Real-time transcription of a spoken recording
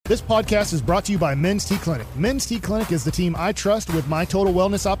This podcast is brought to you by Men's T Clinic. Men's T Clinic is the team I trust with my total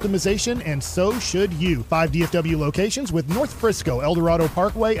wellness optimization, and so should you. 5 DFW locations with North Frisco, El Dorado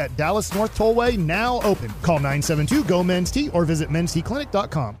Parkway at Dallas North Tollway now open. Call 972-GO-MEN'S-T or visit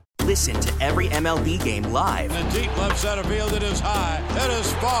mensteclinic.com. Listen to every MLB game live. In the deep left center field, it is high, it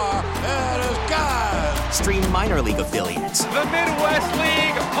is far, it is gone. Stream minor league affiliates. The Midwest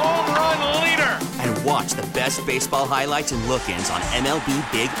League home run leader. And watch the best baseball highlights and look-ins on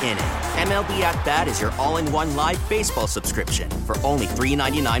MLB Big Inning. MLB At Bat is your all-in-one live baseball subscription for only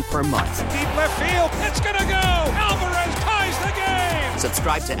 $3.99 per month. Deep left field, it's gonna go. Alvarez ties the game.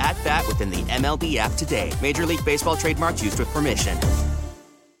 Subscribe to At Bat within the MLB app today. Major League Baseball trademarks used with permission.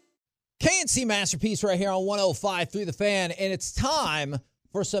 K&C Masterpiece right here on 105 through the fan, and it's time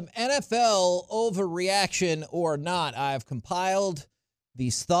for some NFL overreaction or not. I've compiled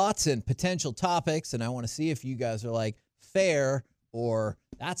these thoughts and potential topics, and I want to see if you guys are like fair or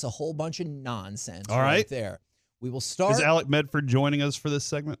that's a whole bunch of nonsense. All right there. We will start. Is Alec Medford joining us for this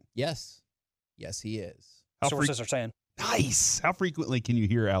segment? Yes. Yes, he is. Sources are saying. Nice. How frequently can you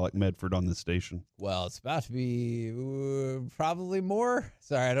hear Alec Medford on this station? Well, it's about to be probably more.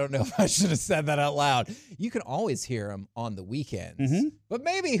 Sorry, I don't know if I should have said that out loud. You can always hear him on the weekends. Mm-hmm. But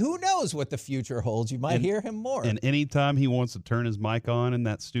maybe, who knows what the future holds? You might hear him more. And anytime he wants to turn his mic on in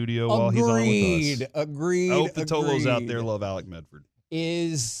that studio while he's on with us. Agreed. I hope the Tolos out there love Alec Medford.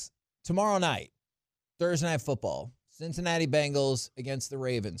 Is tomorrow night, Thursday Night Football, Cincinnati Bengals against the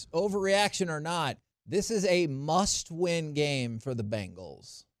Ravens. Overreaction or not, this is a must-win game for the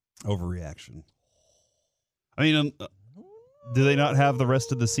Bengals. Overreaction. I mean, do they not have the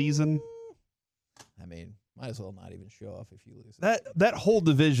rest of the season? I mean, might as well not even show off if you lose. That whole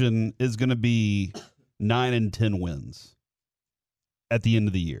division is going to be 9 and 10 wins at the end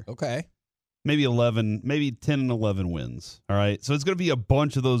of the year. Okay. Maybe 11, maybe 10 and 11 wins. All right. So it's going to be a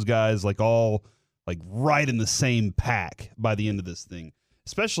bunch of those guys all right in the same pack by the end of this thing.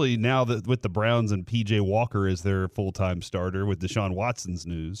 Especially now that with the Browns and P.J. Walker as their full-time starter with Deshaun Watson's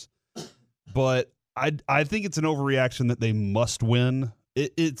news. But I think it's an overreaction that they must win.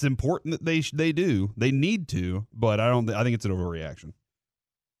 It's important that they do. They need to, but I think it's an overreaction.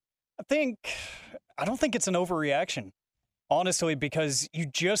 I don't think it's an overreaction, honestly, because you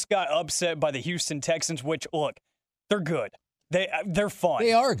just got upset by the Houston Texans, which, look, they're good. They're fun.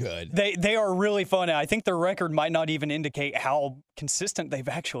 They are good. They are really fun. I think their record might not even indicate how consistent they've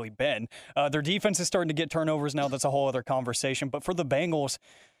actually been. Their defense is starting to get turnovers now. That's a whole other conversation. But for the Bengals,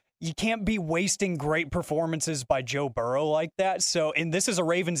 you can't be wasting great performances by Joe Burrow like that. And this is a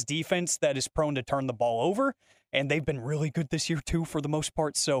Ravens defense that is prone to turn the ball over, and they've been really good this year too for the most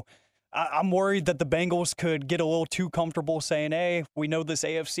part. So I'm worried that the Bengals could get a little too comfortable saying, hey, we know this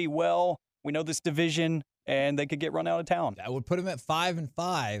AFC well, we know this division, and they could get run out of town. That would put them at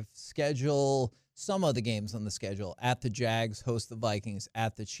 5-5. Schedule some of the games on the schedule. At the Jags, host the Vikings.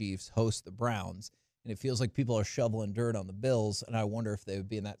 At the Chiefs, host the Browns. And it feels like people are shoveling dirt on the Bills, and I wonder if they would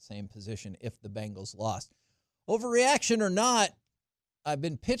be in that same position if the Bengals lost. Overreaction or not, I've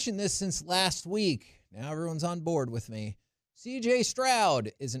been pitching this since last week. Now everyone's on board with me. C.J.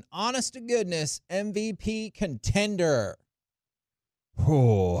 Stroud is an honest-to-goodness MVP contender.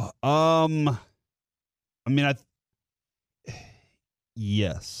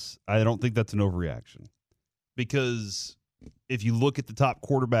 Yes. I don't think that's an overreaction. Because if you look at the top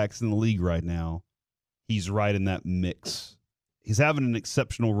quarterbacks in the league right now, he's right in that mix. He's having an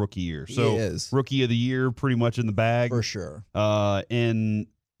exceptional rookie year. So he is. Rookie of the year pretty much in the bag. For sure. But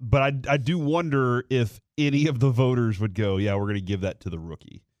I do wonder if any of the voters would go, yeah, we're going to give that to the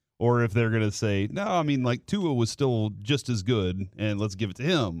rookie. Or if they're going to say, no, I mean, Tua was still just as good, and let's give it to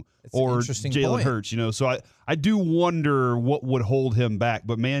him. That's or Jalen Hurts, So I do wonder what would hold him back.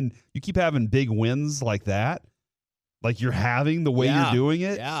 But, man, you keep having big wins like that, like you're having the way you're doing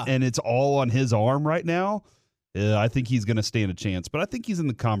it, and it's all on his arm right now. I think he's going to stand a chance. But I think he's in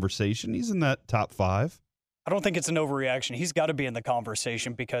the conversation. He's in that top 5. I don't think it's an overreaction. He's got to be in the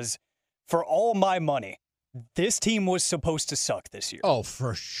conversation because for all my money, this team was supposed to suck this year. Oh,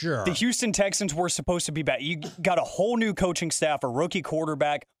 for sure. The Houston Texans were supposed to be bad. You got a whole new coaching staff, a rookie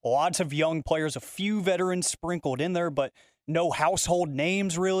quarterback, lots of young players, a few veterans sprinkled in there, but no household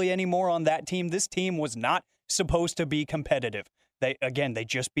names really anymore on that team. This team was not supposed to be competitive. They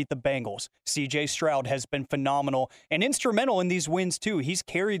just beat the Bengals. C.J. Stroud has been phenomenal and instrumental in these wins, too. He's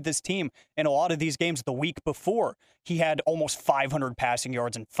carried this team in a lot of these games. The week before, he had almost 500 passing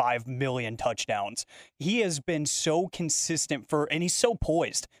yards and 5 million touchdowns. He has been so consistent and he's so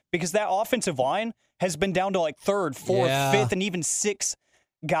poised because that offensive line has been down to like 3rd, 4th, 5th, and even 6th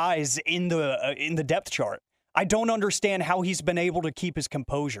guys in the depth chart. I don't understand how he's been able to keep his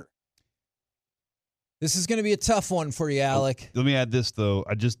composure. This is going to be a tough one for you, Alec. Let me add this, though.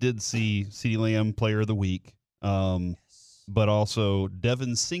 I just did see CeeDee Lamb Player of the Week, but also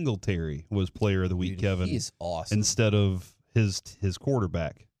Devin Singletary was Player of the Week, Kevin. He's awesome. Instead of his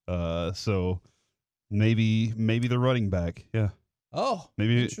quarterback. So maybe the running back. Yeah. Oh,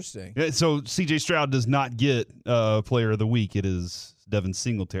 maybe interesting. Yeah, so C.J. Stroud does not get Player of the Week. It is Devin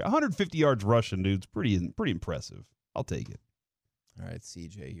Singletary. 150 yards rushing, dude. It's pretty impressive. I'll take it. All right,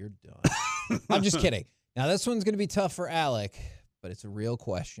 CJ, you're done. I'm just kidding. Now, this one's going to be tough for Alec, but it's a real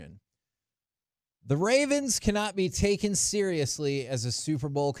question. The Ravens cannot be taken seriously as a Super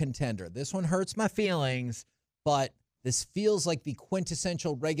Bowl contender. This one hurts my feelings, but this feels like the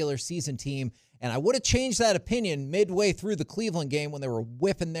quintessential regular season team, and I would have changed that opinion midway through the Cleveland game when they were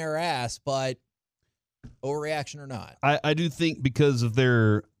whipping their ass, but overreaction or not. I do think because of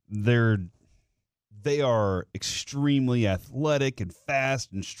they are extremely athletic and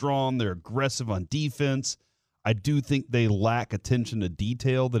fast and strong. They're aggressive on defense. I do think they lack attention to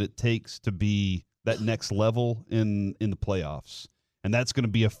detail that it takes to be that next level in the playoffs. And that's going to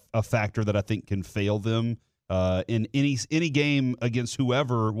be a factor that I think can fail them in any game against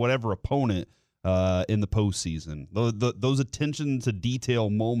whatever opponent in the postseason. Those attention to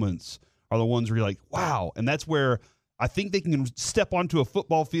detail moments are the ones where you're like, wow. And that's where I think they can step onto a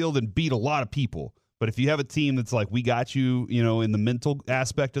football field and beat a lot of people. But if you have a team that's like, we got you, in the mental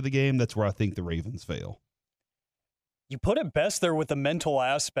aspect of the game, that's where I think the Ravens fail. You put it best there with the mental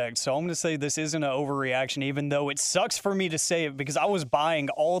aspect, so I'm going to say this isn't an overreaction, even though it sucks for me to say it because I was buying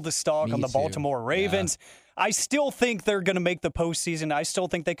all the stock on the Baltimore Ravens. Yeah. I still think they're going to make the postseason. I still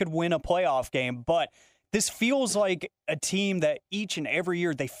think they could win a playoff game, but this feels like a team that each and every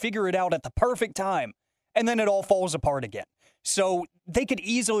year they figure it out at the perfect time, and then it all falls apart again. So they could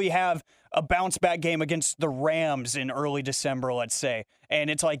easily have a bounce-back game against the Rams in early December, let's say. And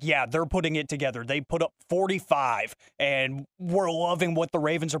it's like, yeah, they're putting it together. They put up 45, and we're loving what the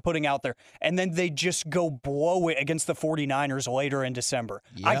Ravens are putting out there. And then they just go blow it against the 49ers later in December.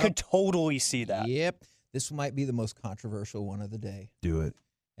 Yep. I could totally see that. Yep. This might be the most controversial one of the day. Do it.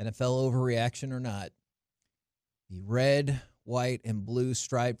 NFL overreaction or not, the red, white, and blue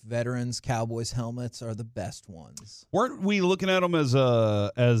striped veterans Cowboys helmets are the best ones. Weren't we looking at them as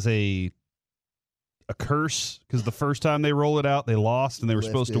a curse? Because the first time they rolled it out, they lost and they were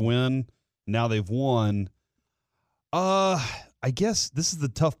supposed to win. Now they've won. I guess this is the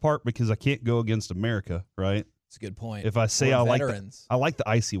tough part because I can't go against America, right? That's a good point. If I say I like the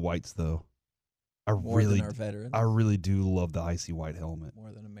icy whites, though. I really do love the icy white helmet.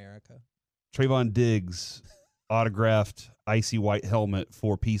 More than America. Trayvon Diggs' autographed icy white helmet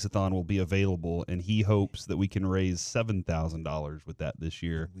for Peace-a-thon will be available, and he hopes that we can raise $7,000 with that this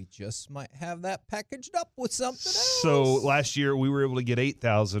year. We just might have that packaged up with something else. So last year we were able to get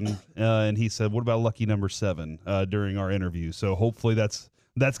 $8,000, and he said, "What about lucky number 7?" During our interview. So hopefully that's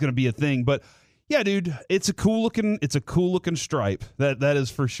going to be a thing. But yeah, dude, it's a cool looking stripe. That is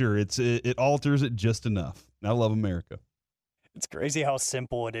for sure. It alters it just enough. I love America. It's crazy how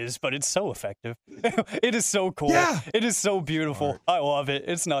simple it is, but it's so effective. It is so cool. Yeah. It is so beautiful. Smart. I love it.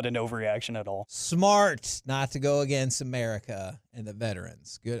 It's not an overreaction at all. Smart not to go against America and the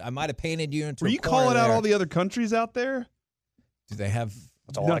veterans. Good. I might have painted you into Were a you corner calling out there. all the other countries out there? Do they have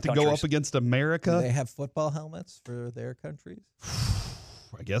not to go up against America? Do they have football helmets for their countries?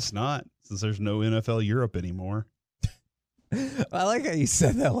 I guess not, since there's no NFL Europe anymore. I like how you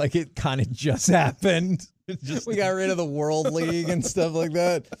said that like it kind of just happened. We got rid of the World League and stuff like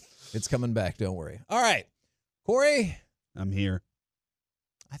that. It's coming back, don't worry. All right, Corey. I'm here.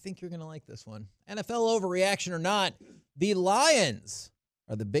 I think you're going to like this one. NFL overreaction or not, the Lions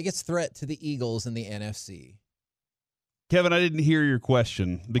are the biggest threat to the Eagles in the NFC. Kevin, I didn't hear your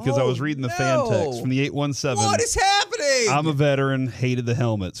question because I was reading the fan text from the 817. What is happening? I'm a veteran, hated the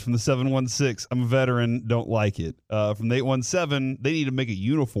helmets. From the 716, I'm a veteran, don't like it. From the 817, they need to make a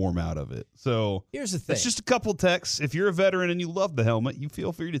uniform out of it. So here's the thing. It's just a couple texts. If you're a veteran and you love the helmet, you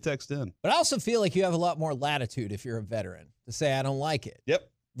feel free to text in. But I also feel like you have a lot more latitude if you're a veteran to say I don't like it. Yep.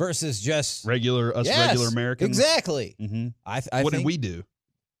 Versus just regular Americans. Exactly. Mm-hmm. What did we do?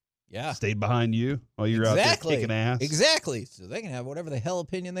 Yeah. Stayed behind you while you're out there kicking ass. Exactly. So they can have whatever the hell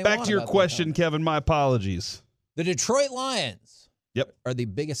opinion they want. Back to your question, Kevin. My apologies. The Detroit Lions are the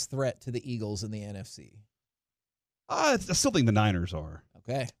biggest threat to the Eagles in the NFC. I still think the Niners are.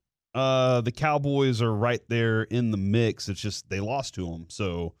 Okay. The Cowboys are right there in the mix. It's just they lost to them.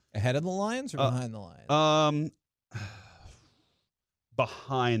 So ahead of the Lions or behind the Lions?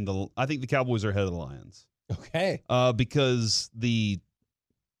 I think the Cowboys are ahead of the Lions. Okay. Because the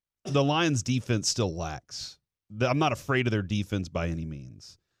Lions defense still lacks. I'm not afraid of their defense by any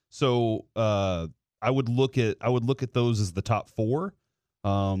means. So I would look at those as the top 4.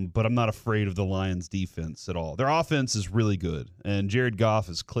 But I'm not afraid of the Lions defense at all. Their offense is really good, and Jared Goff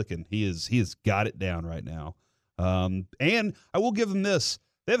is clicking. He has got it down right now. And I will give them this.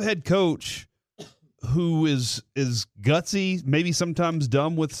 They have a head coach who is gutsy, maybe sometimes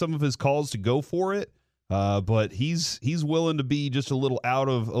dumb with some of his calls to go for it. But he's willing to be just a little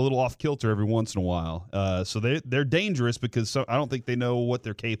off kilter every once in a while. So they're dangerous because I don't think they know what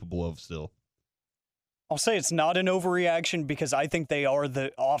they're capable of still. I'll say it's not an overreaction because I think they are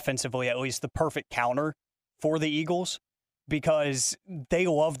offensively at least the perfect counter for the Eagles because they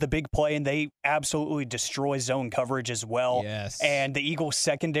love the big play and they absolutely destroy zone coverage as well. Yes. And the Eagles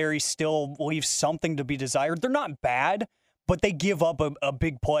secondary still leaves something to be desired. They're not bad, but they give up a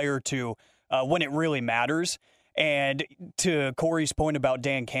big play or two when it really matters. And to Corey's point about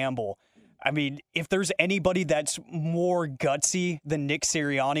Dan Campbell, I mean, if there's anybody that's more gutsy than Nick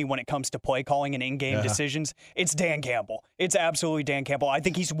Sirianni when it comes to play calling and in-game decisions, it's Dan Campbell. It's absolutely Dan Campbell. I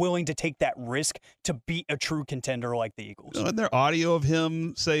think he's willing to take that risk to beat a true contender like the Eagles. Isn't there audio of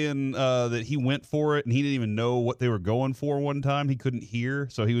him saying that he went for it and he didn't even know what they were going for one time? He couldn't hear,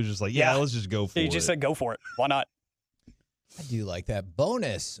 so he was just like, yeah. Let's just go for it. He just said, go for it. Why not? I do like that.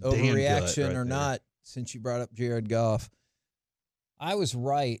 Bonus, overreaction right or not, since you brought up Jared Goff. I was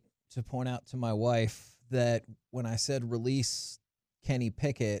right to point out to my wife that when I said release Kenny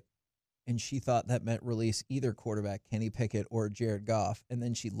Pickett, and she thought that meant release either quarterback, Kenny Pickett or Jared Goff, and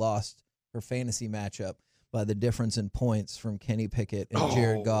then she lost her fantasy matchup by the difference in points from Kenny Pickett and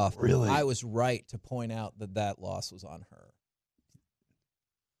Jared Goff. Really? I was right to point out that loss was on her.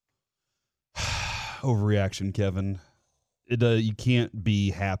 Overreaction, Kevin. You can't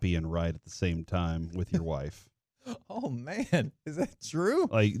be happy and right at the same time with your wife. Oh man, is that true?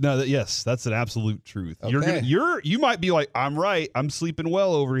 Like, no, yes, that's an absolute truth. Okay. You might be like, I'm right. I'm sleeping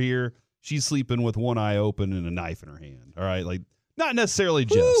well over here. She's sleeping with one eye open and a knife in her hand. All right, like not necessarily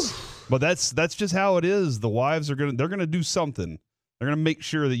just, but that's just how it is. The wives they're gonna do something. They're gonna make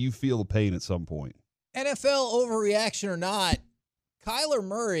sure that you feel the pain at some point. NFL overreaction or not, Kyler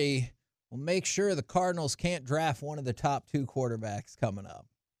Murray will make sure the Cardinals can't draft one of the top 2 quarterbacks coming up.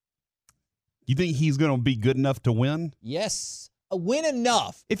 You think he's going to be good enough to win? Yes, a win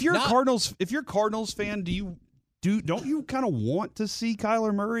enough. If you're a Cardinals fan, don't you kind of want to see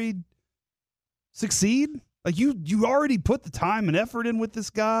Kyler Murray succeed? Like you already put the time and effort in with this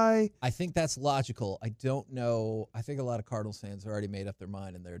guy. I think that's logical. I don't know. I think a lot of Cardinals fans have already made up their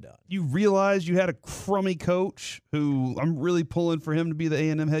mind and they're done. You realize you had a crummy coach who I'm really pulling for him to be the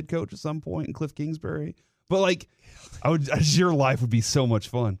A&M head coach at some point in Cliff Kingsbury. But like, your life would be so much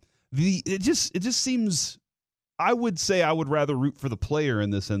fun. It just seems. I would say I would rather root for the player in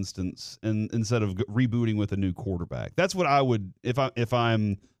this instance, and instead of rebooting with a new quarterback. That's what I would if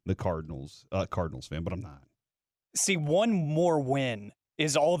I'm the Cardinals fan, but I'm not. See, one more win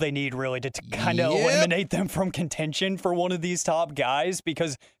is all they need really to kind of eliminate them from contention for one of these top guys,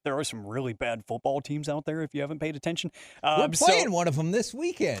 because there are some really bad football teams out there if you haven't paid attention. We're playing one of them this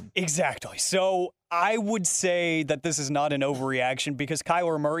weekend. Exactly. So I would say that this is not an overreaction because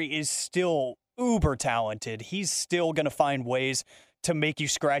Kyler Murray is still uber talented. He's still going to find ways to make you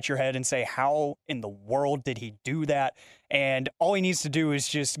scratch your head and say, how in the world did he do that? And all he needs to do is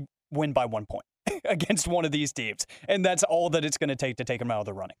just win by 1 point against one of these teams. And that's all that it's going to take him out of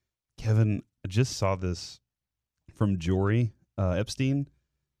the running. Kevin, I just saw this from Jory Epstein.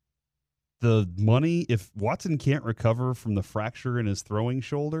 The money, if Watson can't recover from the fracture in his throwing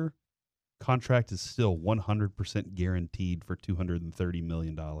shoulder, contract is still 100% guaranteed for $230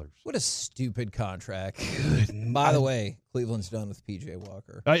 million. What a stupid contract. By the way, Cleveland's done with P.J.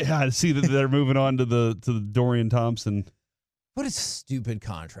 Walker. I see that they're moving on to the Dorian Thompson. What a stupid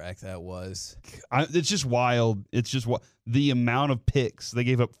contract that was. It's just wild. It's just the amount of picks. They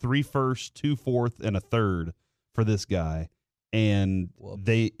gave up 3 firsts, 2 fourths, and a third for this guy. And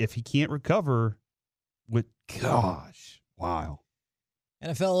if he can't recover, wow.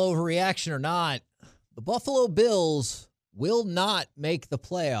 NFL overreaction or not, the Buffalo Bills will not make the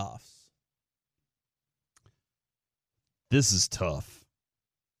playoffs. This is tough.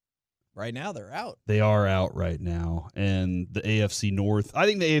 Right now, they're out. They are out right now. And the AFC North, I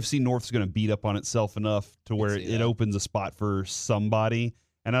think the AFC North is going to beat up on itself enough to where it opens a spot for somebody.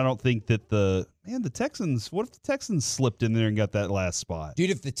 And I don't think that the Texans, what if the Texans slipped in there and got that last spot? Dude,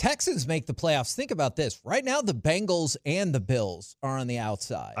 if the Texans make the playoffs, think about this. Right now, the Bengals and the Bills are on the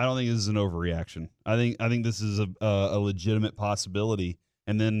outside. I don't think this is an overreaction. I think this is a legitimate possibility.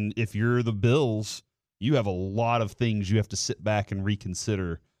 And then if you're the Bills, you have a lot of things you have to sit back and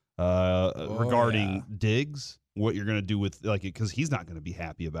reconsider regarding Diggs, what you're going to do with like it, because he's not going to be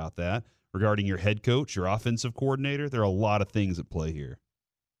happy about that. Regarding your head coach, your offensive coordinator, there are a lot of things at play here.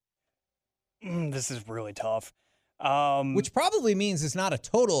 This is really tough. Which probably means it's not a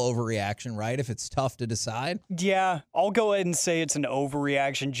total overreaction, right? If it's tough to decide. Yeah, I'll go ahead and say it's an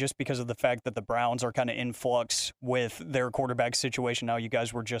overreaction just because of the fact that the Browns are kind of in flux with their quarterback situation now you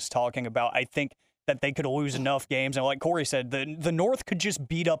guys were just talking about. I think that they could lose enough games. And like Corey said, the North could just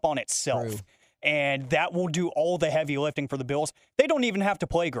beat up on itself. True. And that will do all the heavy lifting for the Bills. They don't even have to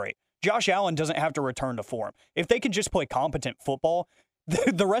play great. Josh Allen doesn't have to return to form. If they could just play competent football,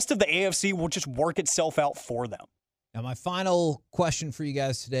 the rest of the AFC will just work itself out for them. Now, my final question for you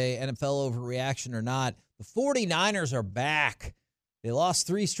guys today, NFL overreaction or not, the 49ers are back. They lost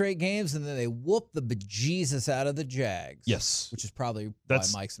 3 straight games, and then they whooped the bejesus out of the Jags. Yes. Which is probably why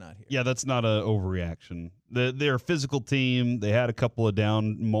Mike's not here. Yeah, that's not an overreaction. They're a physical team. They had a couple of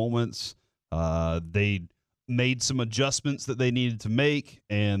down moments. They made some adjustments that they needed to make,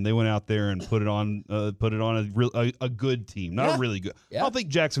 and they went out there and put it on a good team. Not really good. Yeah. I don't think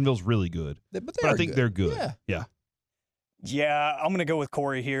Jacksonville's really good, but I think they're good. Yeah. Yeah, I'm going to go with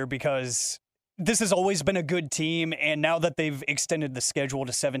Corey here because this has always been a good team, and now that they've extended the schedule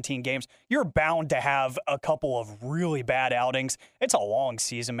to 17 games, you're bound to have a couple of really bad outings. It's a long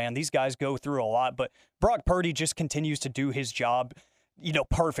season, man. These guys go through a lot, but Brock Purdy just continues to do his job,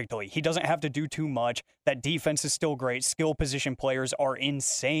 perfectly. He doesn't have to do too much. That defense is still great. Skill position players are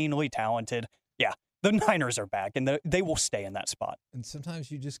insanely talented. Yeah, the Niners are back, and they will stay in that spot. And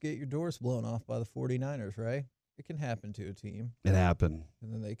sometimes you just get your doors blown off by the 49ers, right? It can happen to a team. It happened.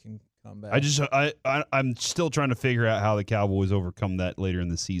 And then they can come back. I'm still trying to figure out how the Cowboys overcome that later in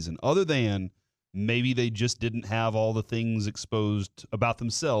the season, other than maybe they just didn't have all the things exposed about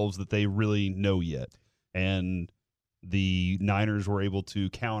themselves that they really know yet. And the Niners were able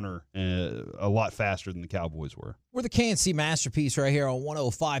to counter a lot faster than the Cowboys were. We're the K&C Masterpiece right here on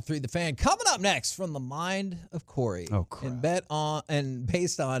 105.3 The Fan. Coming up next from the mind of Corey. Oh, crap. And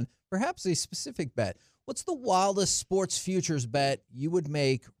based on perhaps a specific bet. What's the wildest sports futures bet you would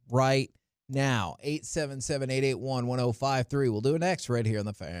make right now? 877-881-1053. We'll do it next right here on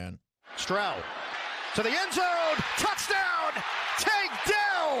The Fan. Stroud to the end zone. Touchdown. Tank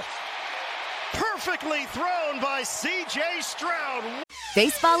Dell. Perfectly thrown by C.J. Stroud.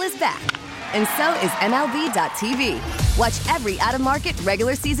 Baseball is back, and so is MLB.tv. Watch every out-of-market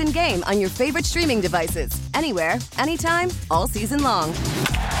regular season game on your favorite streaming devices. Anywhere, anytime, all season long.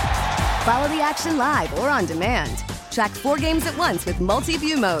 Follow the action live or on demand. Track 4 games at once with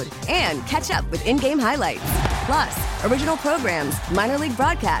multi-view mode and catch up with in-game highlights. Plus, original programs, minor league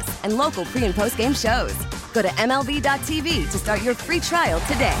broadcasts, and local pre- and post-game shows. Go to MLB.tv to start your free trial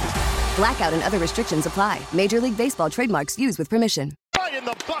today. Blackout and other restrictions apply. Major League Baseball trademarks used with permission. Right in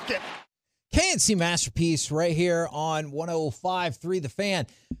the bucket. K&C Masterpiece right here on 105.3 The Fan.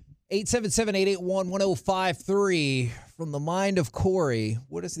 877-881-1053. From the mind of Corey,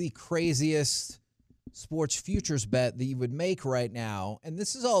 what is the craziest sports futures bet that you would make right now? And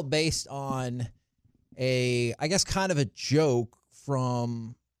this is all based on kind of a joke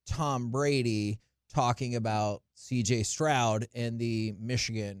from Tom Brady talking about C.J. Stroud and the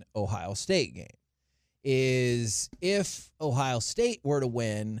Michigan-Ohio State game. Is if Ohio State were to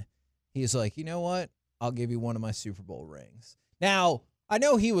win, he's like, you know what? I'll give you one of my Super Bowl rings. Now, I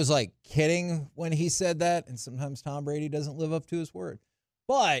know he was kidding when he said that, and sometimes Tom Brady doesn't live up to his word.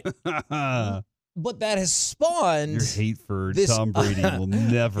 But that has spawned your hate for Tom Brady will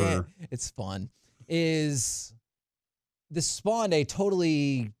never. It's fun. This spawned a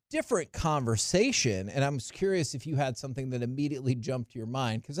totally different conversation, and I'm curious if you had something that immediately jumped to your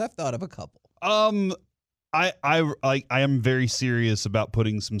mind because I've thought of a couple. I am very serious about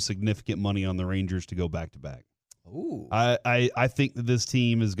putting some significant money on the Rangers to go back to back. Ooh. I think that this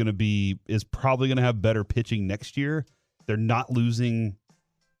team is probably going to have better pitching next year. They're not losing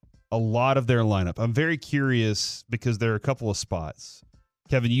a lot of their lineup. I'm very curious because there are a couple of spots.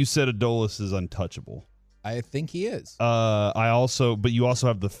 Kevin, you said Adolis is untouchable. I think he is. But you also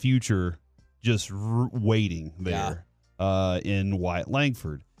have the future just waiting there in Wyatt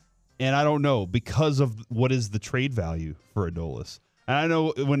Langford. And I don't know because of what is the trade value for Adolis. And I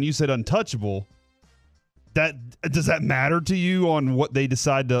know when you said untouchable, does that matter to you on what they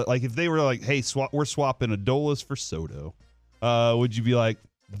decide to if they were like, hey, we're swapping Adolis for Soto, would you be like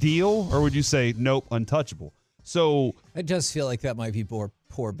deal or would you say nope, untouchable? So it does feel like that might be poor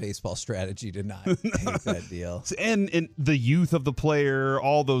baseball strategy to not take that deal. And the youth of the player,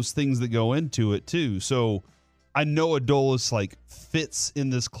 all those things that go into it too. So I know Adolis fits in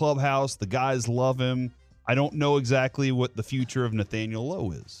this clubhouse. The guys love him. I don't know exactly what the future of Nathaniel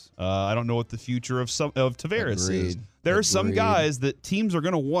Lowe is. I don't know what the future of Tavares is. There are some guys that teams are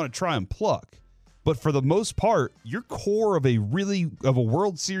going to want to try and pluck, but for the most part, your core of a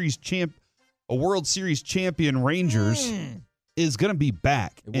World Series champion Rangers is going to be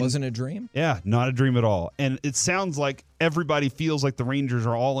back. It wasn't a dream? Yeah, not a dream at all. And it sounds like everybody feels like the Rangers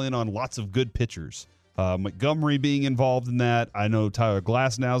are all in on lots of good pitchers. Montgomery being involved in that. I know Tyler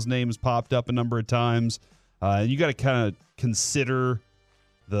Glasnow's name has popped up a number of times. You got to kind of consider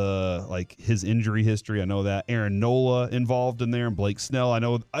his injury history. I know that Aaron Nola involved in there and Blake Snell. I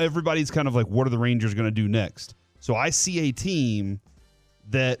know everybody's kind of like, what are the Rangers going to do next? So I see a team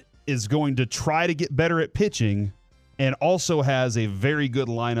that is going to try to get better at pitching and also has a very good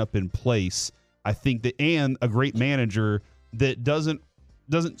lineup in place. I think that, and a great manager that doesn't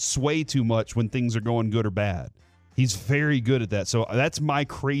sway too much when things are going good or bad. He's very good at that. So that's my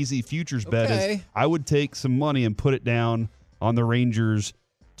crazy futures bet. Is I would take some money and put it down on the Rangers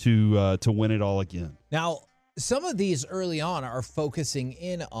to win it all again. Now, some of these early on are focusing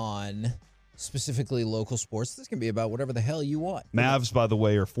in on specifically local sports. This can be about whatever the hell you want. Mavs, by the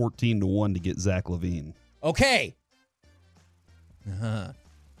way, are 14-1 to get Zach LaVine. Okay.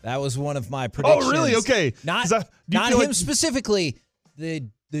 That was one of my predictions. Oh, really? Okay. Not him specifically. The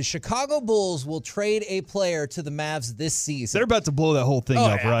Chicago Bulls will trade a player to the Mavs this season. They're about to blow that whole thing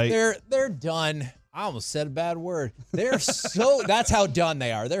up, right? They're done. I almost said a bad word. That's how done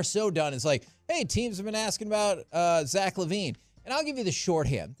they are. They're so done. It's like, hey, teams have been asking about Zach LaVine. And I'll give you the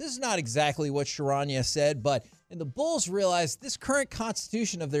shorthand. This is not exactly what Sharanya said, but the Bulls realize this current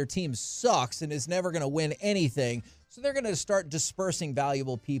constitution of their team sucks and is never going to win anything, so they're going to start dispersing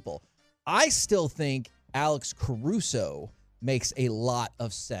valuable people. I still think Alex Caruso makes a lot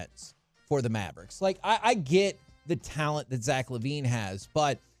of sense for the Mavericks. Like, I get the talent that Zach LaVine has,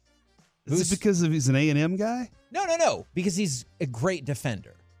 but... Is it because he's an A&M guy? No. Because he's a great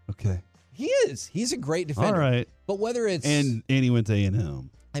defender. Okay. He is. He's a great defender. All right. But whether it's... And he went to A&M.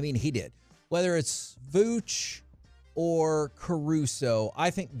 I mean, he did. Whether it's Vooch or Caruso, I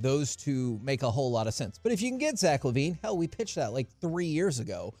think those two make a whole lot of sense. But if you can get Zach LaVine, hell, we pitched that like 3 years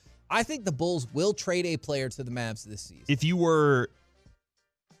ago. I think the Bulls will trade a player to the Mavs this season. If you were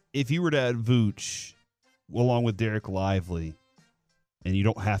to add Vooch along with Derek Lively, and you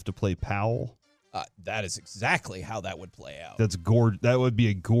don't have to play Powell, that is exactly how that would play out. That would be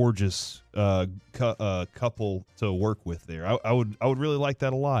a gorgeous couple to work with there. I would really like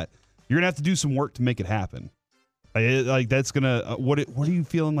that a lot. You're gonna have to do some work to make it happen. Like that's gonna. What are you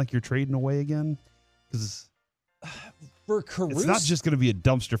feeling like you're trading away again? Because for Caruso, it's not just going to be a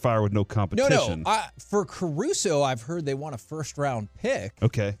dumpster fire with no competition. No. For Caruso, I've heard they want a first-round pick.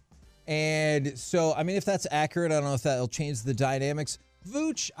 Okay. And so, I mean, if that's accurate, I don't know if that'll change the dynamics.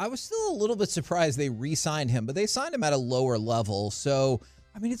 Vooch, I was still a little bit surprised they re-signed him, but they signed him at a lower level. So,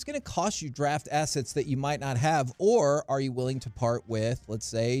 I mean, it's going to cost you draft assets that you might not have. Or are you willing to part with, let's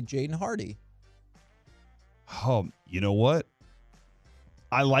say, Jaden Hardy? Oh, you know what?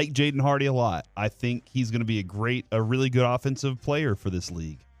 I like Jaden Hardy a lot. I think he's going to be a really good offensive player for this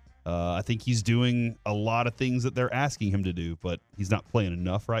league. I think he's doing a lot of things that they're asking him to do, but he's not playing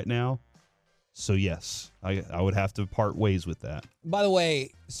enough right now. So, yes, I would have to part ways with that. By the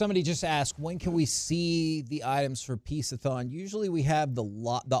way, somebody just asked, when can we see the items for Peace-a-thon? Usually we have the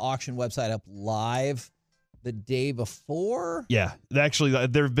auction website up live the day before. Yeah, actually,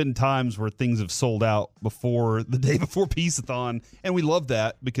 there have been times where things have sold out before the day before Peace-a-thon, and we love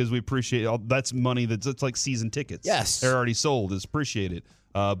that because we appreciate that's money that's like season tickets. Yes, they're already sold. It's appreciated.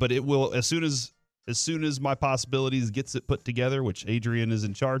 But it will as soon as My Possibilities gets it put together, which Adrian is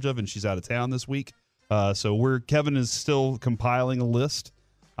in charge of, and she's out of town this week. So Kevin is still compiling a list.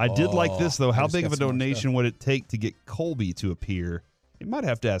 I did like this though. How big of a donation would it take to get Colby to appear? You might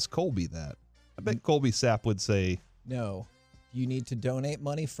have to ask Colby that. I bet Colby Sapp would say, no, you need to donate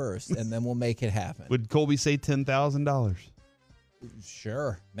money first, and then we'll make it happen. Would Colby say $10,000?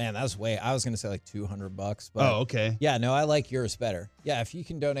 Sure. Man, that was I was going to say like $200. But oh, okay. Yeah, no, I like yours better. Yeah, if you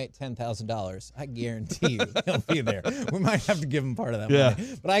can donate $10,000, I guarantee you he'll be there. We might have to give him part of that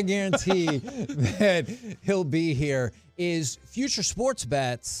money. But I guarantee that he'll be here. Is Future Sports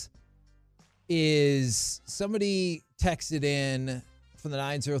Bets, is somebody texted in from the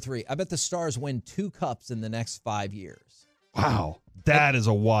 903. I bet the Stars win 2 cups in the next 5 years. Wow. That is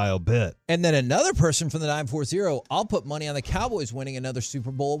a wild bet. And then another person from the 940, I'll put money on the Cowboys winning another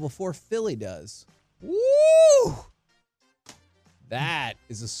Super Bowl before Philly does. Woo! That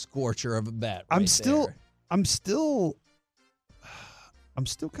is a scorcher of a bet. I'm still kind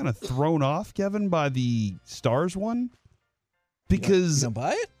of thrown off, Kevin, by the Stars one. Because you don't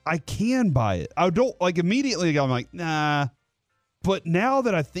buy it? I can buy it. I don't like immediately. I'm like, nah. But now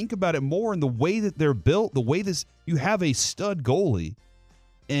that I think about it more and the way that they're built, the way you have a stud goalie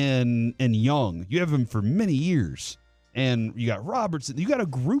and Young, you have him for many years. And you got Robertson. You got a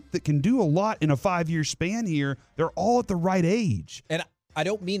group that can do a lot in a 5-year span here. They're all at the right age. And I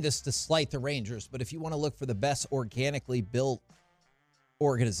don't mean this to slight the Rangers, but if you want to look for the best organically built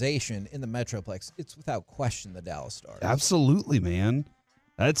organization in the Metroplex, it's without question the Dallas Stars. Absolutely, man.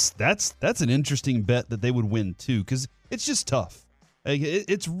 That's an interesting bet that they would win too, because it's just tough.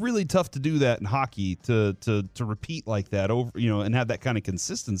 It's really tough to do that in hockey to repeat like that over, and have that kind of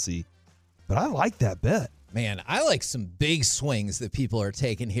consistency. But I like that bet. Man, I like some big swings that people are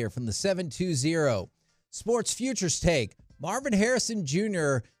taking here from the 720 Sports Futures take. Marvin Harrison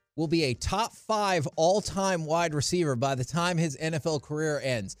Jr. will be a top 5 all-time wide receiver by the time his NFL career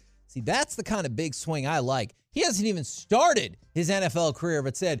ends. See, that's the kind of big swing I like. He hasn't even started his NFL career,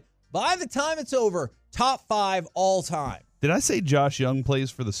 but said, by the time it's over, top 5 all-time. Did I say Josh Young plays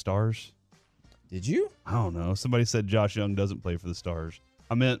for the Stars? Did you? I don't know. Somebody said Josh Young doesn't play for the Stars.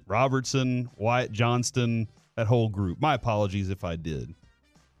 I meant Robertson, Wyatt Johnston, that whole group. My apologies if I did.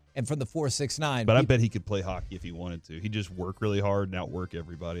 And from the 469. But I bet he could play hockey if he wanted to. He'd just work really hard and outwork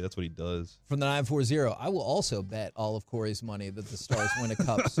everybody. That's what he does. From the 940, I will also bet all of Corey's money that the Stars win a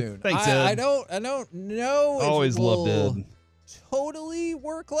cup soon. Thanks, Ed. I don't know if always it will loved Ed. Totally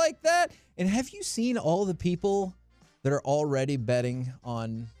work like that. And have you seen all the people that are already betting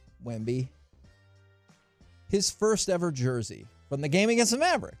on Wemby? His first ever jersey from the game against the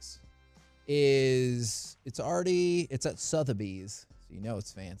Mavericks it's at Sotheby's, so you know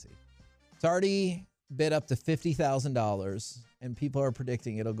it's fancy. It's already bid up to $50,000, and people are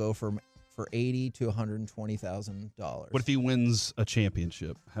predicting it'll go for $80,000 to $120,000. What if he wins a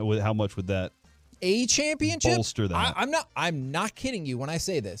championship? How much would that a championship bolster that? I'm not kidding you when I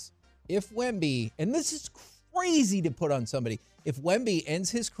say this. If Wemby, and this is crazy to put on somebody, if Wemby ends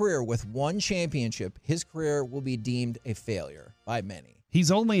his career with one championship, his career will be deemed a failure by many. He's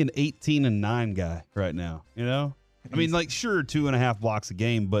only an 18-9 guy right now, I mean, sure, 2.5 blocks a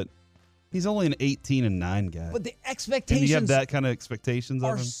game, but he's only an 18-9 guy. But the expectations, and you have that kind of expectations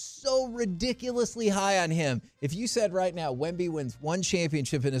are of him? So ridiculously high on him. If you said right now Wemby wins one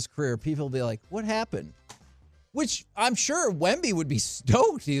championship in his career, people will be like, what happened? Which I'm sure Wemby would be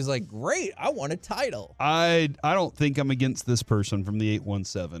stoked. He's like, great, I won a title. I don't think I'm against this person from the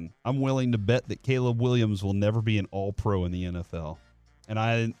 817. I'm willing to bet that Caleb Williams will never be an all-pro in the NFL. And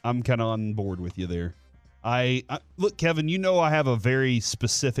I'm kind of on board with you there. I look, Kevin, I have a very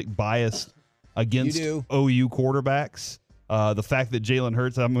specific bias against OU quarterbacks. The fact that Jalen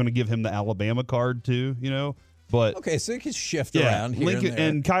Hurts, I'm going to give him the Alabama card too, But okay, so it can shift around here Lincoln, and there.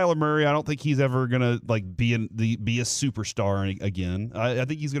 And Kyler Murray, I don't think he's ever going to be a superstar again. I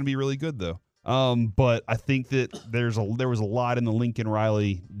think he's going to be really good though. But I think that there was a lot in the Lincoln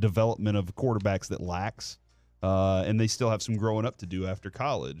Riley development of quarterbacks that lacks. And they still have some growing up to do after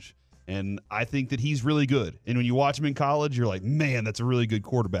college. And I think that he's really good. And when you watch him in college, you're like, man, that's a really good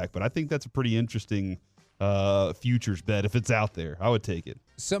quarterback. But I think that's a pretty interesting futures bet. If it's out there, I would take it.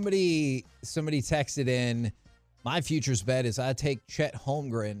 Somebody texted in, my futures bet is I take Chet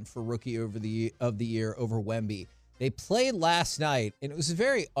Holmgren for rookie of the year over Wemby. They played last night, and it was a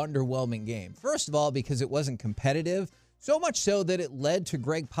very underwhelming game. First of all, because it wasn't competitive, so much so that it led to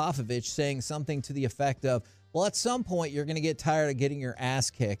Greg Popovich saying something to the effect of, well, at some point, you're going to get tired of getting your ass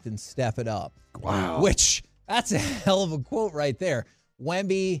kicked and step it up. Wow. Which, that's a hell of a quote right there.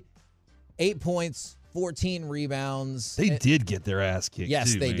 Wemby, 8 points, 14 rebounds. They did get their ass kicked,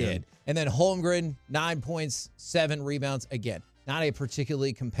 yes, too, they man. did. And then Holmgren, 9 points, 7 rebounds. Again, not a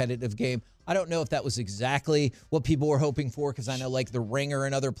particularly competitive game. I don't know if that was exactly what people were hoping for, because I know The Ringer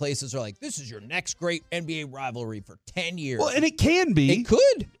and other places are like, this is your next great NBA rivalry for 10 years. Well, and it can be. It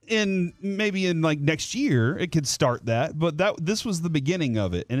could. Maybe in next year, it could start that. But this was the beginning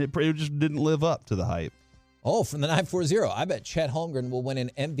of it, and it just didn't live up to the hype. Oh, from the 940, I bet Chet Holmgren will win an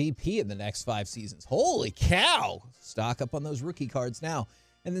MVP in the next 5 seasons. Holy cow. Stock up on those rookie cards now.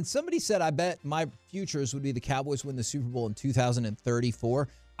 And then somebody said, I bet my futures would be the Cowboys win the Super Bowl in 2034.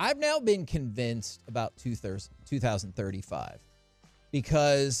 I've now been convinced about 2035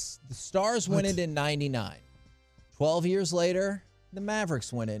 because the Stars win it in 99. 12 years later, the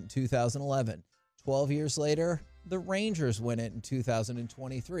Mavericks win it in 2011. 12 years later, the Rangers win it in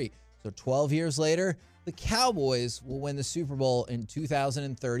 2023. So 12 years later, the Cowboys will win the Super Bowl in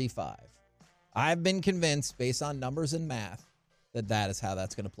 2035. I've been convinced, based on numbers and math, that is how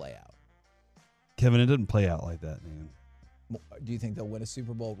that's going to play out. Kevin, it didn't play out like that, man. Do you think they'll win a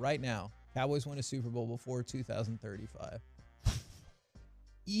Super Bowl right now? Cowboys win a Super Bowl before 2035.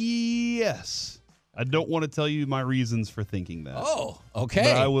 Yes. I don't want to tell you my reasons for thinking that. Oh, okay.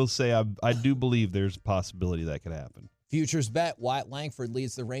 But I will say I do believe there's a possibility that could happen. Futures bet, Wyatt Langford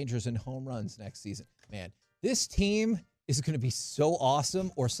leads the Rangers in home runs next season. Man, this team is going to be so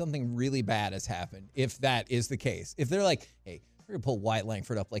awesome, or something really bad has happened if that is the case. If they're like, hey, we're going to pull Wyatt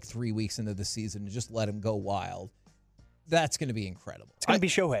Langford up like 3 weeks into the season and just let him go wild, that's going to be incredible. It's going to be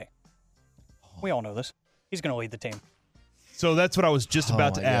Shohei. We all know this. He's going to lead the team. So that's what I was just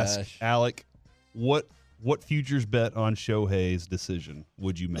about to ask, gosh. Alec. What futures bet on Shohei's decision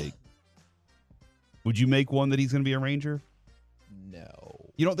would you make? Would you make one that he's going to be a Ranger?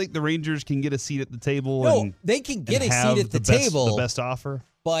 No. You don't think the Rangers can get a seat at the table? No, they can get a seat at the table. The best offer?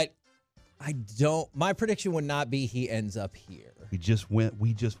 But I don't. My prediction would not be he ends up here. We just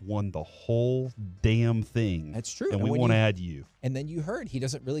won the whole damn thing. That's true. And we want to add you. And then you heard he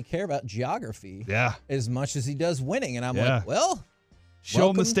doesn't really care about geography as much as he does winning. And I'm like, well, show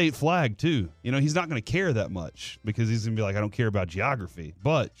him the state flag, too. You know, he's not going to care that much because he's going to be like, I don't care about geography.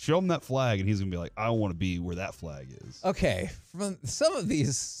 But show him that flag, and he's going to be like, I want to be where that flag is. Okay. From some of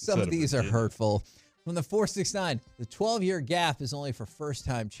these are hurtful. From the 469, the 12-year gap is only for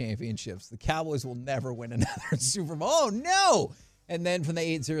first-time championships. The Cowboys will never win another Super Bowl. Oh, no! And then from the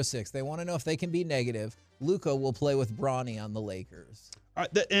 806, they want to know if they can be negative. Luka will play with Bronny on the Lakers. All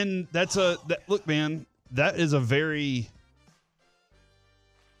right, and look, man, that is a very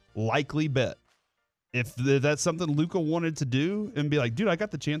likely bet. If that's something Luka wanted to do and be like, dude, I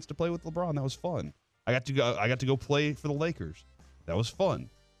got the chance to play with LeBron. That was fun. I got to go play for the Lakers. That was fun.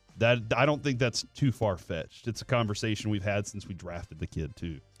 That I don't think that's too far-fetched. It's a conversation we've had since we drafted the kid,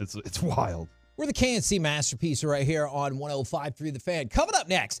 too. It's wild. We're the K&C Masterpiece right here on 105.3 The Fan. Coming up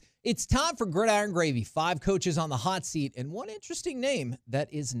next, it's time for Gridiron Gravy. 5 coaches on the hot seat and one interesting name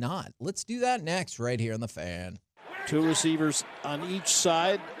that is not. Let's do that next right here on The Fan. 2 receivers on each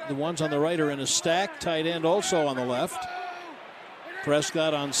side. The ones on the right are in a stack. Tight end also on the left.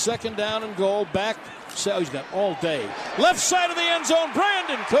 Prescott on 2nd down and goal. Back. So he's got all day. Left side of the end zone.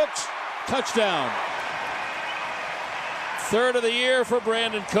 Brandon Cooks. Touchdown. 3rd of the year for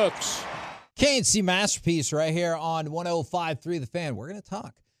Brandon Cooks. K&C Masterpiece right here on 105.3 The Fan. We're going to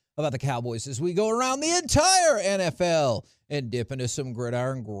talk about the Cowboys as we go around the entire NFL and dip into some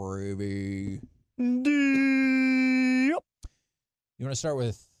Gridiron Gravy. You want to start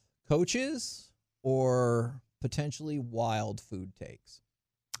with coaches or potentially wild food takes?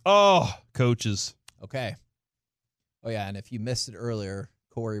 Oh, coaches. Okay. Oh, yeah, and if you missed it earlier,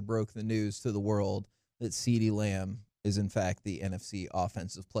 Corey broke the news to the world that CeeDee Lamb is, in fact, the NFC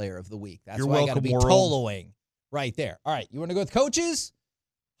Offensive Player of the Week. That's why I got to be Toloing right there. All right, you want to go with coaches?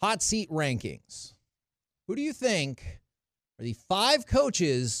 Hot seat rankings. Who do you think are the 5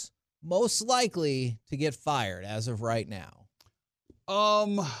 coaches most likely to get fired as of right now?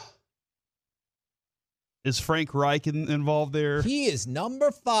 Is Frank Reich involved there? He is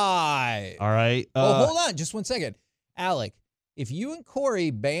number 5. All right. Hold on just one second. Alec, if you and Corey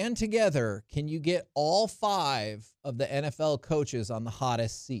band together, can you get all 5 of the NFL coaches on the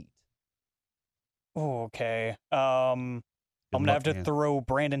hottest seat? Oh, okay. I'm going to have to throw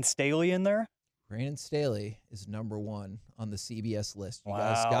Brandon Staley in there. Brandon Staley is number 1 on the CBS list. You Wow.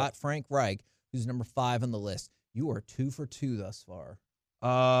 guys got Frank Reich, who's number 5 on the list. You are 2 for 2 thus far.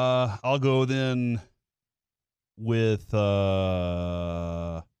 I'll go then with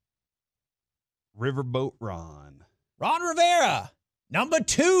Riverboat Ron. Ron Rivera, number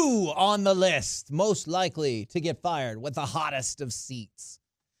 2 on the list, most likely to get fired with the hottest of seats.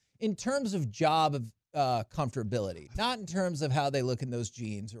 In terms of job of comfortability, not in terms of how they look in those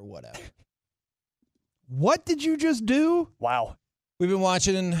jeans or whatever. What did you just do? Wow. We've been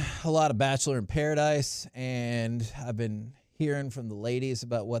watching a lot of Bachelor in Paradise, and I've been hearing from the ladies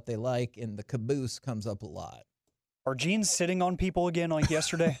about what they like, and the caboose comes up a lot. Are jeans sitting on people again like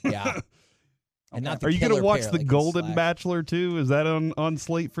yesterday? Yeah. And not the Are you going to killer watch pair The like in Golden Slack. Bachelor too? Is that on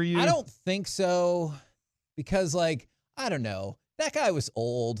slate for you? I don't think so, because, like, I don't know. That guy was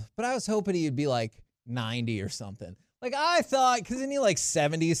old, but I was hoping he'd be like 90 or something. Like, I thought, because isn't he like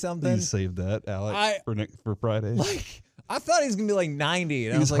 70 something? You saved that, Alex, for Friday. Like, I thought he was going to be like 90,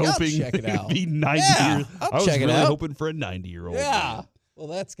 and I was He's like, I'll hoping check it out. Be 90 Yeah, years. I'll I was check it really out. hoping for a 90-year-old. Yeah. Man. Well,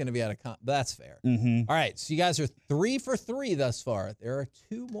 that's going to be out of that's fair. Mm-hmm. All right, so you guys are 3 for 3 thus far. There are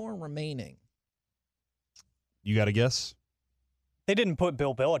 2 more remaining. You got a guess? They didn't put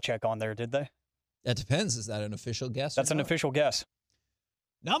Bill Belichick on there, did they? That depends. Is that an official guess? That's an official guess.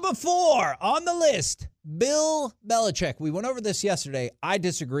 Number 4 on the list, Bill Belichick. We went over this yesterday. I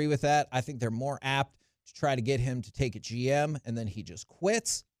disagree with that. I think they're more apt to try to get him to take a GM, and then he just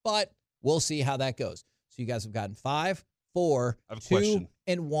quits. But we'll see how that goes. So you guys have gotten 5, 4, I have a 2, question.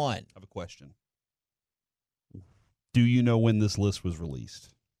 and 1. I have a question. Do you know when this list was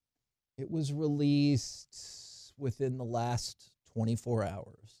released? It was released within the last 24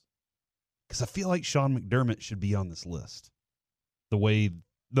 hours. Because I feel like Sean McDermott should be on this list. The way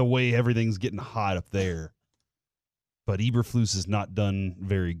everything's getting hot up there. But Eberflus has not done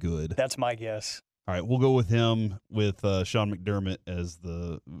very good. That's my guess. All right, we'll go with him with Sean McDermott as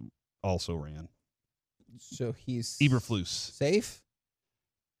the also ran. So he's Eberflus. Safe?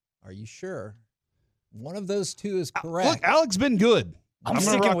 Are you sure? One of those two is correct. Look, Alec's been good. I'm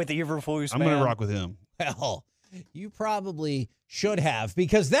sticking with Eberflus, I'm going to rock with him. Well, you probably should have,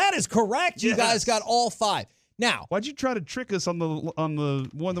 because that is correct. You guys got all 5. Now, why'd you try to trick us on the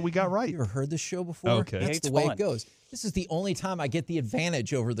one that we got right? You ever heard this show before? Okay. That's It's the way fun. it goes. This is the only time I get the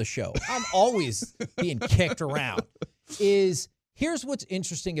advantage over the show. I'm always being kicked around. Here's what's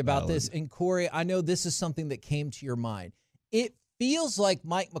interesting about this, and Corey, I know this is something that came to your mind. It feels like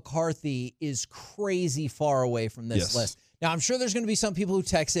Mike McCarthy is crazy far away from this list. Now, I'm sure there's going to be some people who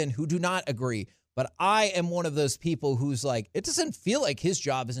text in who do not agree, but I am one of those people who's like, it doesn't feel like his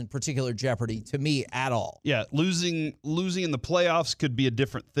job is in particular jeopardy to me at all. Yeah, losing in the playoffs could be a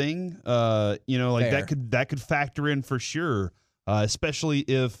different thing. Fair. that could factor in for sure, especially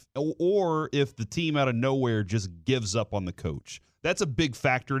if the team out of nowhere just gives up on the coach. That's a big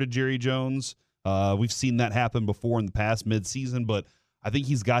factor to Jerry Jones. We've seen that happen before in the past midseason, but I think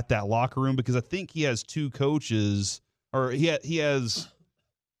he's got that locker room because I think he has 2 coaches, or he has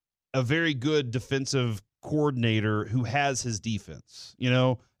a very good defensive coordinator who has his defense,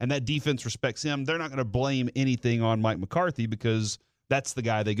 and that defense respects him. They're not going to blame anything on Mike McCarthy because that's the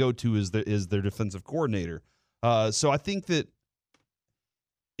guy they go to is their defensive coordinator. So I think that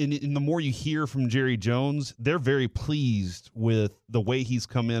in the more you hear from Jerry Jones, they're very pleased with the way he's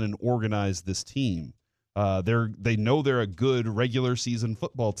come in and organized this team. They know they're a good regular season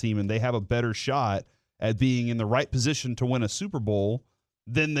football team, and they have a better shot at being in the right position to win a Super Bowl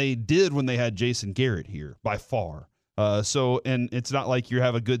than they did when they had Jason Garrett here, by far. And it's not like you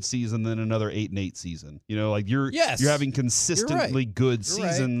have a good season then another 8-8 season. You're having consistently good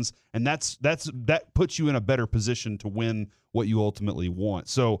seasons, and that puts you in a better position to win what you ultimately want.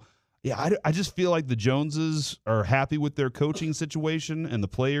 So, yeah, I just feel like the Joneses are happy with their coaching situation, and the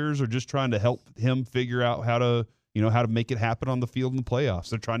players are just trying to help him figure out how to make it happen on the field in the playoffs.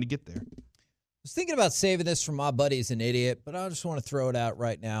 They're trying to get there. I was thinking about saving this for my buddy's an idiot, but I just want to throw it out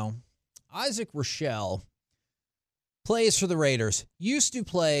right now. Isaac Rochelle plays for the Raiders. Used to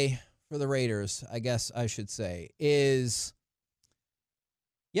play for the Raiders, I guess I should say. Is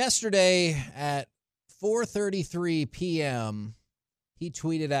yesterday at 4:33 p.m., he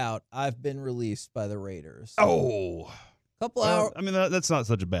tweeted out, "I've been released by the Raiders." Oh. Hours. I mean, that's not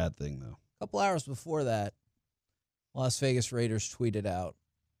such a bad thing, though. A couple hours before that, Las Vegas Raiders tweeted out,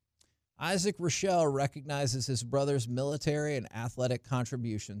 Isaac Rochelle recognizes his brother's military and athletic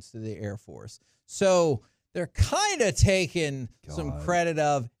contributions to the Air Force. So they're kind of taking some credit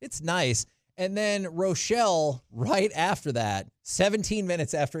of, it's nice. And then Rochelle, right after that, 17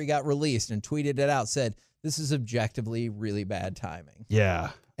 minutes after he got released and tweeted it out, said, "This is objectively really bad timing."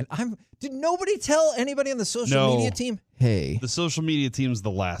 Yeah. And did nobody tell anybody on the social media team? Hey. The social media team's the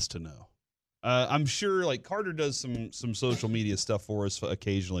last to know. I'm sure Carter does some social media stuff for us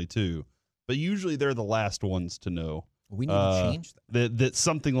occasionally too, but usually they're the last ones to know. We need to change that. That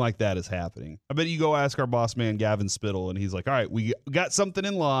something like that is happening. I bet you go ask our boss man, Gavin Spittle, and he's like, "All right, we got something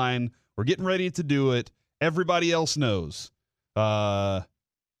in line. We're getting ready to do it. Everybody else knows."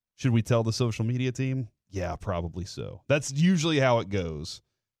 Should we tell the social media team? Yeah, probably so. That's usually how it goes.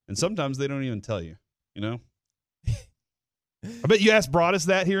 And sometimes they don't even tell you, I bet you asked Broadus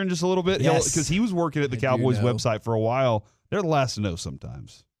that here in just a little bit. Yes. Because he was working at the Cowboys website for a while. They're the last to know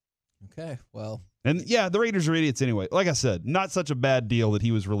sometimes. Okay, well. And, yeah, the Raiders are idiots anyway. Like I said, not such a bad deal that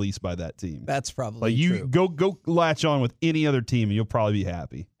he was released by that team. That's probably true. Go latch on with any other team, and you'll probably be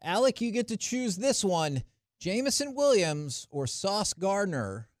happy. Alec, you get to choose this one. Jameson Williams or Sauce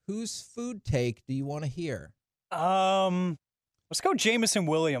Gardner. Whose food take do you want to hear? Let's go Jameson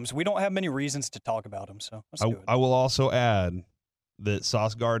Williams. We don't have many reasons to talk about him, so let's do it. I will also add that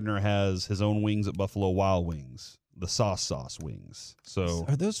Sauce Gardner has his own wings at Buffalo Wild Wings, the sauce wings. So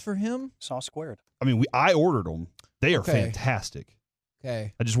are those for him? Sauce squared. I mean, I ordered them. They are fantastic.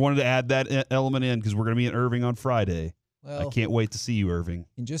 Okay. I just wanted to add that element in because we're going to be in Irving on Friday. Well, I can't wait to see you, Irving.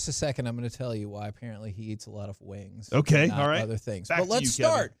 In just a second, I'm going to tell you why apparently he eats a lot of wings. Okay, not all right. Other things. Back but to let's you,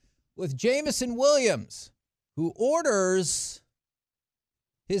 start with Jameson Williams, who orders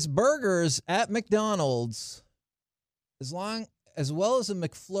his burgers at McDonald's as well as a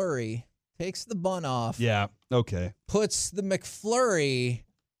McFlurry takes the bun off. Yeah, okay. Puts the McFlurry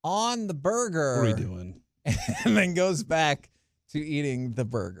on the burger. What are we doing? And then goes back to eating the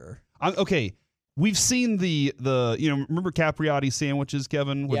burger. Okay. We've seen the remember Capriotti sandwiches,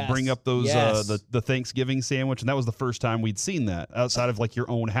 Kevin, would bring up those the Thanksgiving sandwich, and that was the first time we'd seen that outside of like your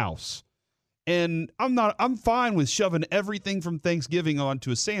own house. And I'm fine with shoving everything from Thanksgiving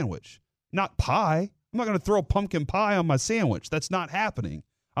onto a sandwich. Not pie. I'm not going to throw pumpkin pie on my sandwich. That's not happening.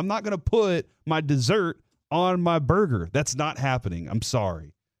 I'm not going to put my dessert on my burger. That's not happening. I'm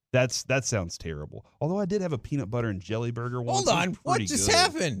sorry. That sounds terrible. Although I did have a peanut butter and jelly burger once. Hold on. What just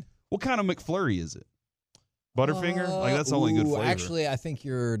happened? What kind of McFlurry is it? Butterfinger? That's the only good flavor. Actually, I think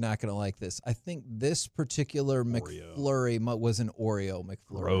you're not going to like this. I think this particular McFlurry was an Oreo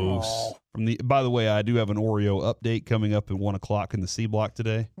McFlurry. Gross. By the way, I do have an Oreo update coming up at 1 o'clock in the C block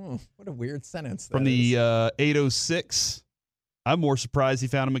today. What a weird sentence. From the 806, I'm more surprised he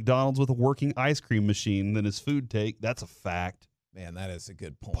found a McDonald's with a working ice cream machine than his food take. That's a fact. Man, that is a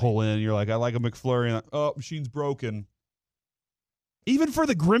good point. Pull in, you're like, I like a McFlurry. And machine's broken. Even for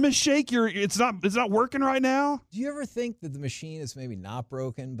the Grimace shake, it's not working right now. Do you ever think that the machine is maybe not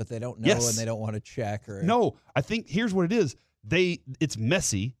broken, but they don't know and they don't want to check? Or no, I think here's what it is. It's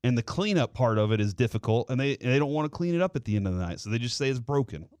messy, and the cleanup part of it is difficult, and they don't want to clean it up at the end of the night, so they just say it's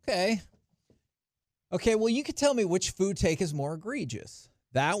broken. Okay, well, you could tell me which food take is more egregious,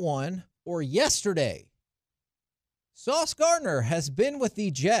 that one or yesterday. Sauce Gardner has been with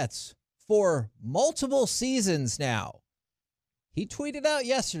the Jets for multiple seasons now. He tweeted out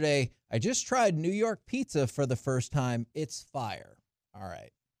yesterday, I just tried New York pizza for the first time. It's fire. All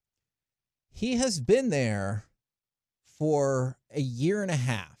right. He has been there for a year and a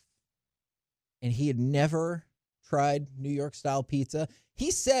half, and he had never tried New York style pizza.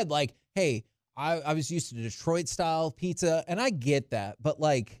 He said, like, hey, I was used to Detroit style pizza, and I get that, but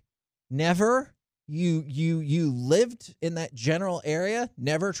like, never. You lived in that general area,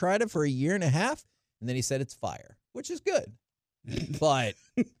 never tried it for a year and a half, and then he said it's fire, which is good. But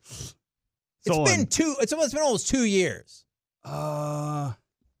it's been almost 2 years.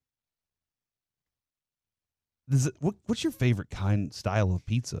 What's your favorite style of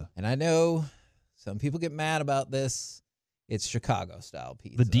pizza? And I know some people get mad about this. It's Chicago style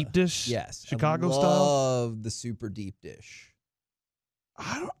pizza. The deep dish? Yes. Chicago style? I love the super deep dish.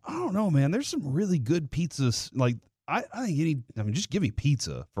 I don't know, man. There's some really good pizzas. Like I think just give me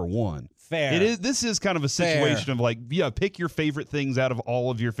pizza for one. Fair. This is kind of a situation of like, pick your favorite things out of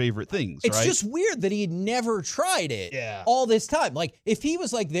all of your favorite things. It's right? just weird that he had never tried it all this time. Like if he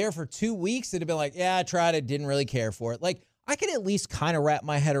was like there for 2 weeks, it'd have been like, yeah, I tried it, didn't really care for it. Like I could at least kind of wrap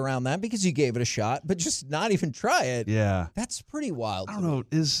my head around that because you gave it a shot, but just not even try it. Yeah. That's pretty wild. I don't know.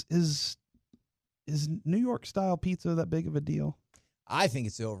 Is New York style pizza that big of a deal? I think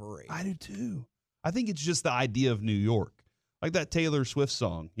it's overrated. I do too. I think it's just the idea of New York. Like that Taylor Swift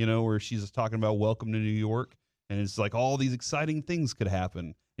song, where she's talking about welcome to New York, and it's like all these exciting things could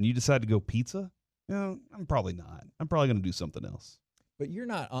happen, and you decide to go pizza? I'm probably not. I'm probably going to do something else. But you're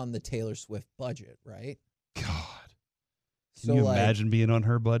not on the Taylor Swift budget, right? God. Can you imagine being on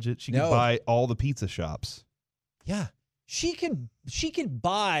her budget? She could buy all the pizza shops. Yeah. She could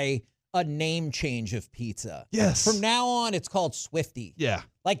buy a name change of pizza. Yes. From now on, it's called Swifty. Yeah.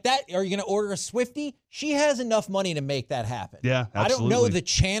 Like that, are you going to order a Swifty? She has enough money to make that happen. Yeah, absolutely. I don't know the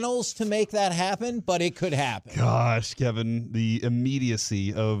channels to make that happen, but it could happen. Gosh, Kevin, the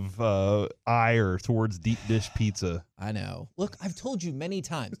immediacy of ire towards deep dish pizza. I know. Look, I've told you many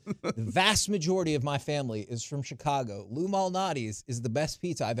times, the vast majority of my family is from Chicago. Lou Malnati's is the best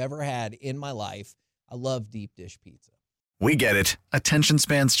pizza I've ever had in my life. I love deep dish pizza. We get it. Attention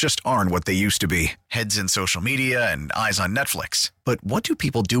spans just aren't what they used to be. Heads in social media and eyes on Netflix. But what do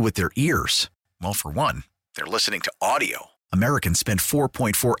people do with their ears? Well, for one, they're listening to audio. Americans spend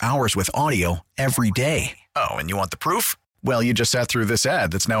 4.4 hours with audio every day. Oh, and you want the proof? Well, you just sat through this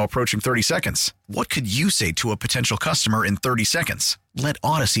ad that's now approaching 30 seconds. What could you say to a potential customer in 30 seconds? Let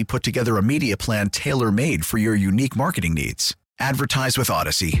Odyssey put together a media plan tailor-made for your unique marketing needs. Advertise with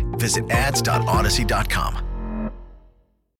Odyssey. Visit ads.odyssey.com.